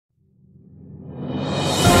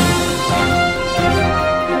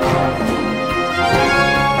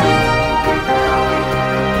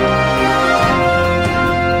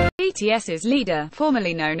BTS's leader,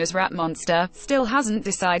 formerly known as Rap Monster, still hasn't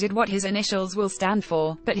decided what his initials will stand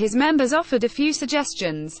for, but his members offered a few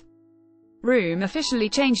suggestions. Room officially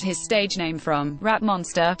changed his stage name from Rap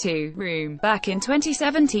Monster to Room back in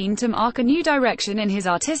 2017 to mark a new direction in his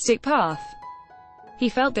artistic path. He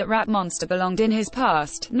felt that Rap Monster belonged in his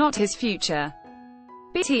past, not his future.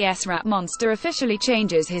 BTS Rap Monster officially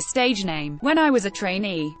changes his stage name. When I was a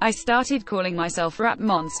trainee, I started calling myself Rap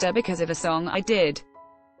Monster because of a song I did.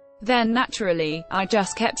 Then naturally, I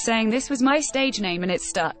just kept saying this was my stage name and it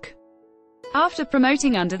stuck. After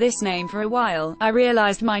promoting under this name for a while, I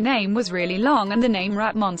realized my name was really long and the name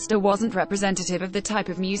Rap Monster wasn't representative of the type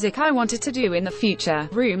of music I wanted to do in the future.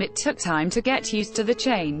 It took time to get used to the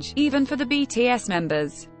change, even for the BTS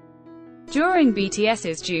members. During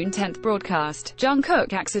BTS's June 10 broadcast,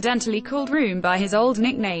 Jungkook accidentally called Room by his old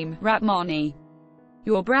nickname, Rap Money.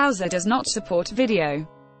 Your browser does not support video.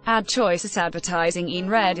 Ad choice advertising in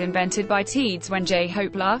red invented by Teeds when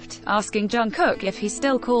J-Hope laughed, asking Jungkook if he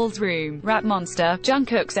still calls Room Rap Monster.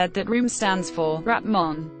 Jungkook said that Room stands for Rap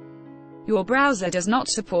Mon. Your browser does not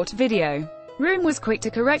support video. Room was quick to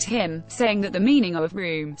correct him, saying that the meaning of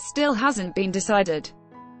Room still hasn't been decided.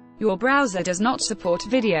 Your browser does not support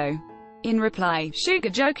video. In reply,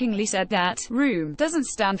 Suga jokingly said that Room doesn't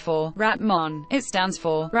stand for Rap Mon, it stands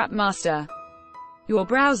for Rap Master. Your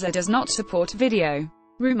browser does not support video.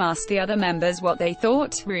 Room asked the other members what they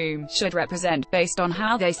thought Room should represent, based on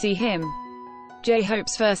how they see him.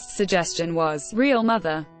 J-Hope's first suggestion was Real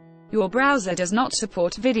Mother. Your browser does not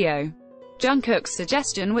support video. Jungkook's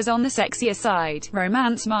suggestion was on the sexier side,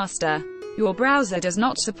 Romance Master. Your browser does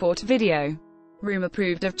not support video. Room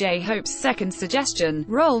approved of J-Hope's second suggestion,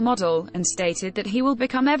 Role Model, and stated that he will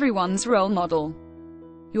become everyone's role model.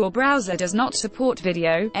 Your browser does not support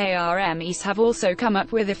video. ARMs have also come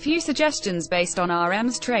up with a few suggestions based on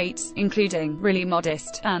RM's traits, including Really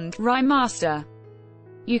Modest and Rhyme Master.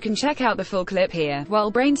 You can check out the full clip here,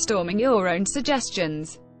 while brainstorming your own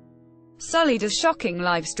suggestions. Sully does shocking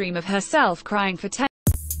live stream of herself crying for 10